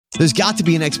There's got to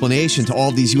be an explanation to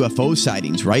all these UFO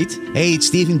sightings, right? Hey, it's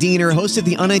Stephen Diener, host of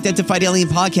the Unidentified Alien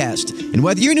Podcast. And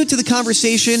whether you're new to the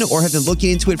conversation or have been looking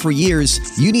into it for years,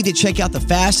 you need to check out the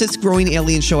fastest growing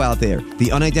alien show out there,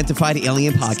 the Unidentified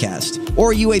Alien Podcast,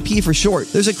 or UAP for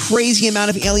short. There's a crazy amount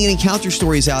of alien encounter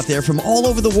stories out there from all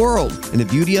over the world. And the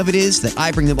beauty of it is that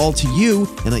I bring them all to you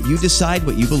and let you decide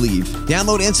what you believe.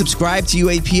 Download and subscribe to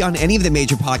UAP on any of the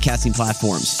major podcasting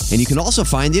platforms. And you can also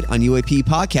find it on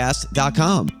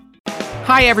UAPpodcast.com.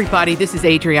 Hi, everybody. This is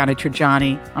Adriana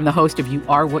Trajani. I'm the host of You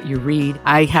Are What You Read.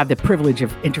 I have the privilege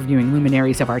of interviewing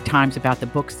luminaries of our times about the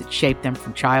books that shaped them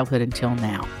from childhood until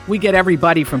now. We get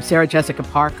everybody from Sarah Jessica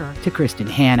Parker to Kristen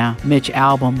Hanna, Mitch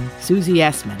Albom, Susie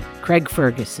Essman, Craig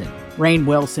Ferguson, Rainn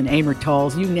Wilson, Amor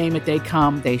Tolls, you name it, they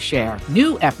come, they share.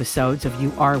 New episodes of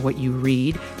You Are What You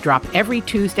Read drop every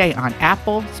Tuesday on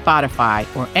Apple, Spotify,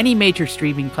 or any major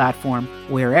streaming platform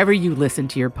wherever you listen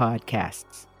to your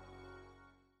podcasts.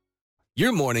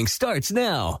 Your morning starts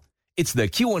now. It's the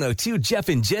Q102 Jeff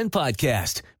and Jen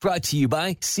podcast brought to you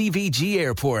by CVG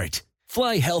Airport.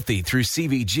 Fly healthy through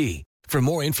CVG. For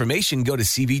more information, go to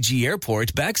CVG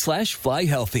Airport /fly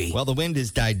healthy. Well, the wind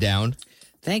has died down.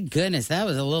 Thank goodness. That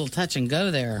was a little touch and go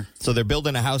there. So they're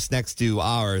building a house next to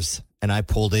ours, and I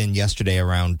pulled in yesterday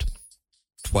around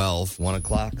 1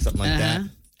 o'clock, something like that.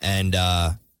 And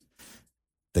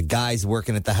the guys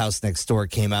working at the house next door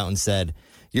came out and said,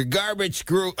 your garbage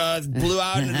blew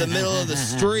out into the middle of the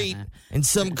street, and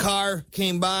some car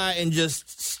came by and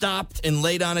just stopped and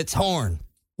laid on its horn.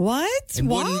 What? And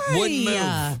Why? wouldn't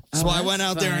move. So I went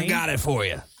out there and got it for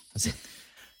you. I said,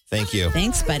 thank you.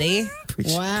 Thanks, buddy.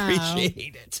 Wow.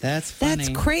 Appreciate it. That's funny. That's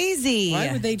crazy.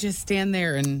 Why would they just stand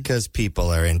there and... Because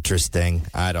people are interesting.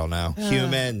 I don't know.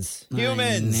 Humans. No.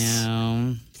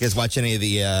 You guys watch any of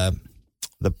the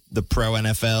pro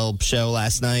NFL show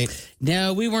last night?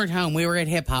 No, we weren't home. We were at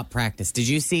hip-hop practice. Did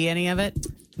you see any of it?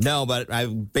 No, but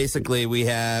we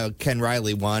have Ken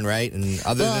Riley won, right? And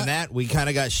other than that, we kind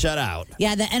of got shut out.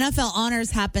 Yeah, the NFL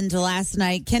honors happened last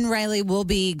night. Ken Riley will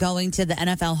be going to the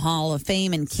NFL Hall of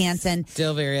Fame in Canton.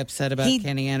 Still very upset about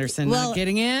Kenny Anderson not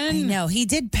getting in. I know. He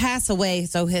did pass away,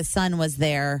 so his son was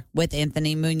there with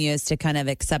Anthony Munoz to kind of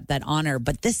accept that honor.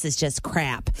 But this is just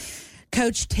crap.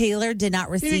 Coach Taylor did not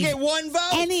receive get one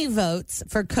vote? Any votes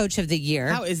for Coach of the Year.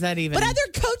 How is that even? But other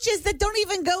coaches that don't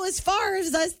even go as far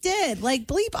as us did. Like,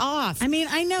 bleep off. I mean,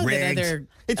 I know rigged. that other...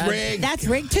 It's rigged. That's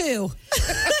rigged, too.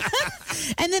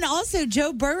 And then also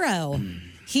Joe Burrow.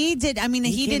 He did. I mean,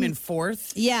 he came didn't... in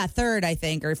fourth? Yeah, third, I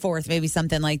think, or fourth, maybe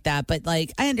something like that. But,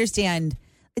 like, I understand...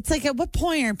 It's like, at what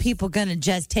point are people going to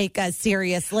just take us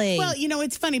seriously? Well, you know,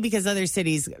 it's funny because other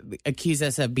cities accuse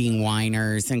us of being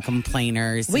whiners and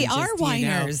complainers. We and are just,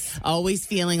 whiners. Always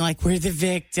feeling like we're the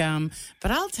victim.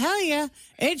 But I'll tell you,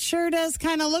 it sure does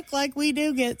kind of look like we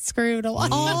do get screwed a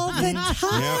lot. All the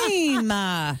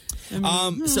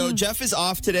time. So Jeff is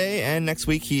off today, and next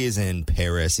week he is in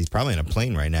Paris. He's probably in a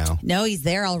plane right now. No, he's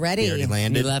there already. He already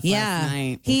landed? He left last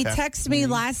night. He texted me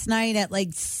last night at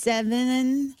like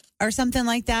 7 or something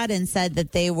like that and said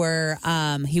that they were,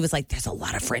 he was like, there's a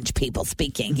lot of French people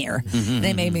speaking here.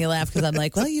 They made me laugh because I'm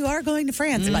like, well, you are going to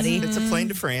France, buddy. It's a plane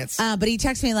to France. But he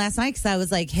texted me last night because I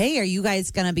was like, hey, are you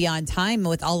guys going to be on time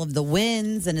with all of the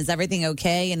winds and is everything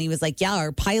okay? And he was like, yeah,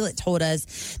 our pilot told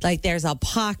us like there's a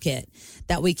pocket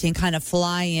that we can kind of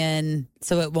fly in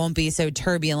so it won't be so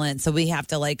turbulent. So we have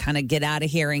to like kind of get out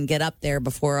of here and get up there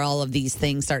before all of these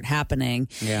things start happening.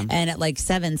 Yeah. And at like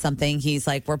 7 something, he's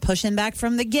like, we're pushing back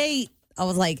from the gate. I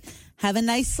was like, have a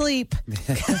nice sleep.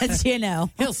 Because, you know.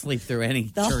 He'll sleep through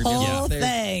any the whole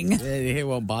thing. It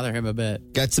won't bother him a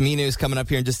bit. Got some e-news coming up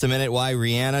here in just a minute. Why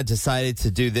Rihanna decided to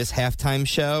do this halftime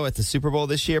show at the Super Bowl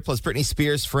this year. Plus, Britney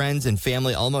Spears' friends and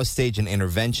family almost staged an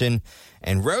intervention.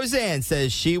 And Roseanne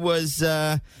says she was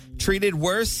treated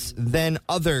worse than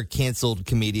other canceled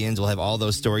comedians. We'll have all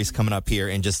those stories coming up here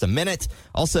in just a minute.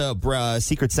 Also,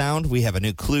 Secret Sound, we have a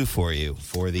new clue for you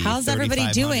for the How's everybody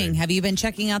 3500. doing? Have you been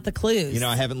checking out the clues? You know,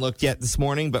 I haven't looked yet this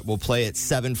morning, but we'll play at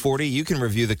 7:40. You can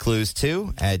review the clues,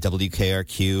 too, at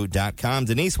WKRQ.com.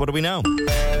 Denise, what do we know?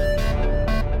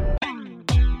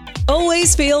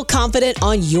 Always feel confident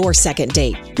on your second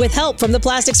date. With help from the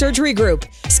Plastic Surgery Group.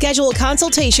 Schedule a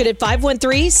consultation at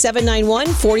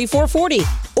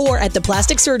 513-791-4440 or at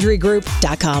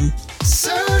theplasticsurgerygroup.com.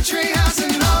 Surgery has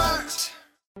an art.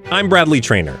 I'm Bradley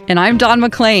Trainer. And I'm Don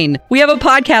McClain. We have a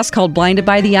podcast called Blinded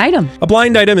by the Item. A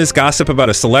blind item is gossip about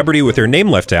a celebrity with their name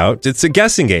left out. It's a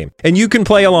guessing game, and you can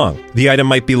play along. The item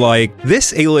might be like,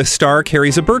 this A-list star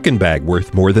carries a Birkin bag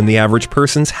worth more than the average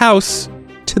person's house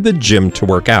to the gym to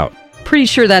work out. Pretty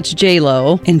sure that's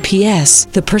J-Lo. And P.S.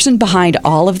 the person behind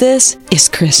all of this is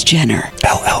Kris Jenner,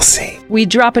 LLC. We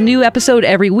drop a new episode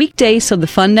every weekday so the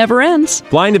fun never ends.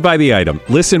 Blinded by the Item.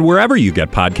 Listen wherever you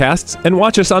get podcasts and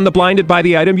watch us on the Blinded by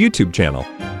the Item YouTube channel.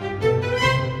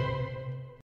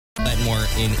 And more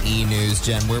in E-News,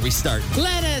 Jen. Where we start?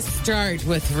 Let us start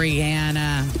with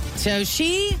Rihanna. So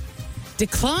she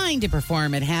declined to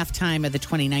perform at halftime of the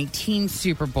 2019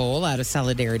 Super Bowl out of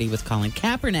solidarity with Colin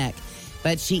Kaepernick.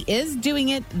 But she is doing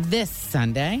it this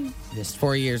Sunday, just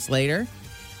 4 years later,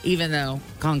 even though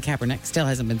Colin Kaepernick still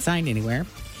hasn't been signed anywhere.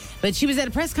 But she was at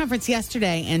a press conference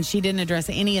yesterday, and she didn't address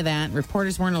any of that.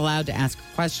 Reporters weren't allowed to ask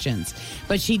her questions.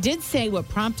 But she did say what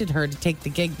prompted her to take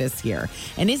the gig this year.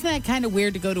 And isn't that kind of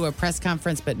weird to go to a press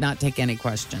conference but not take any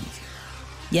questions?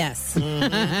 Yes.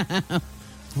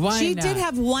 Why She not? did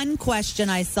have one question.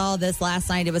 I saw this last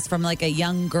night. It was from like a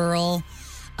young girl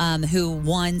who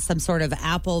won some sort of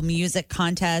Apple Music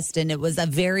contest. And it was a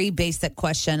very basic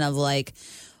question of like,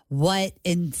 what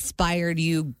inspired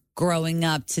you growing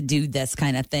up to do this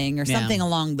kind of thing or something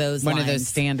along those lines. One of those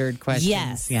standard questions.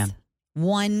 Yes. Yeah.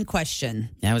 One question.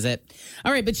 That was it.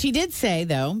 All right. But she did say,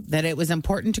 though, that it was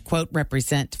important to, quote,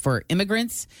 represent for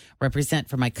immigrants, represent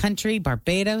for my country,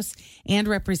 Barbados, and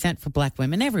represent for Black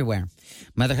women everywhere.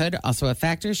 Motherhood, also a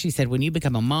factor. She said, when you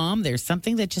become a mom, there's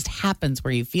something that just happens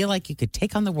where you feel like you could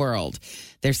take on the world.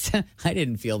 I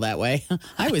didn't feel that way.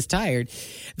 I was tired.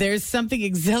 There's something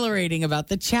exhilarating about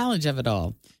the challenge of it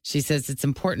all. She says it's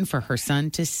important for her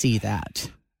son to see that.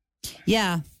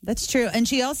 Yeah, that's true. And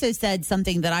she also said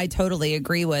something that I totally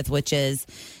agree with, which is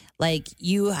like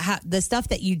the stuff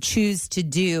that you choose to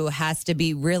do has to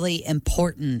be really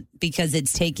important because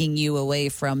it's taking you away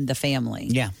from the family.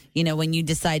 Yeah. You know, when you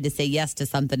decide to say yes to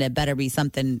something, it better be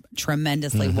something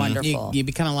tremendously wonderful. You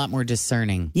become a lot more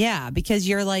discerning. Yeah, because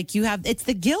you're like, it's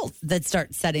the guilt that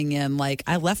starts setting in. Like,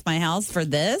 I left my house for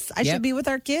this. I should be with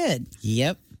our kid.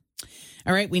 Yep.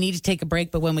 All right, we need to take a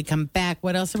break, but when we come back,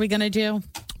 what else are we going to do?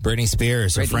 Britney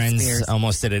Spears, her Britney friends Spears.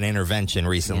 almost did an intervention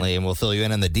recently, and we'll fill you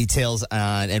in on the details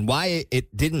on and why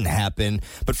it didn't happen.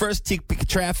 But first,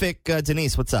 traffic.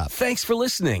 Denise, what's up? Thanks for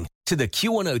listening to the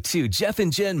Q102 Jeff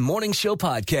and Jen Morning Show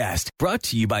podcast, brought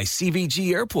to you by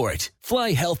CVG Airport.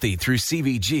 Fly healthy through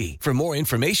CVG. For more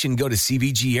information, go to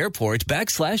CVG Airport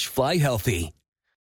 /fly healthy.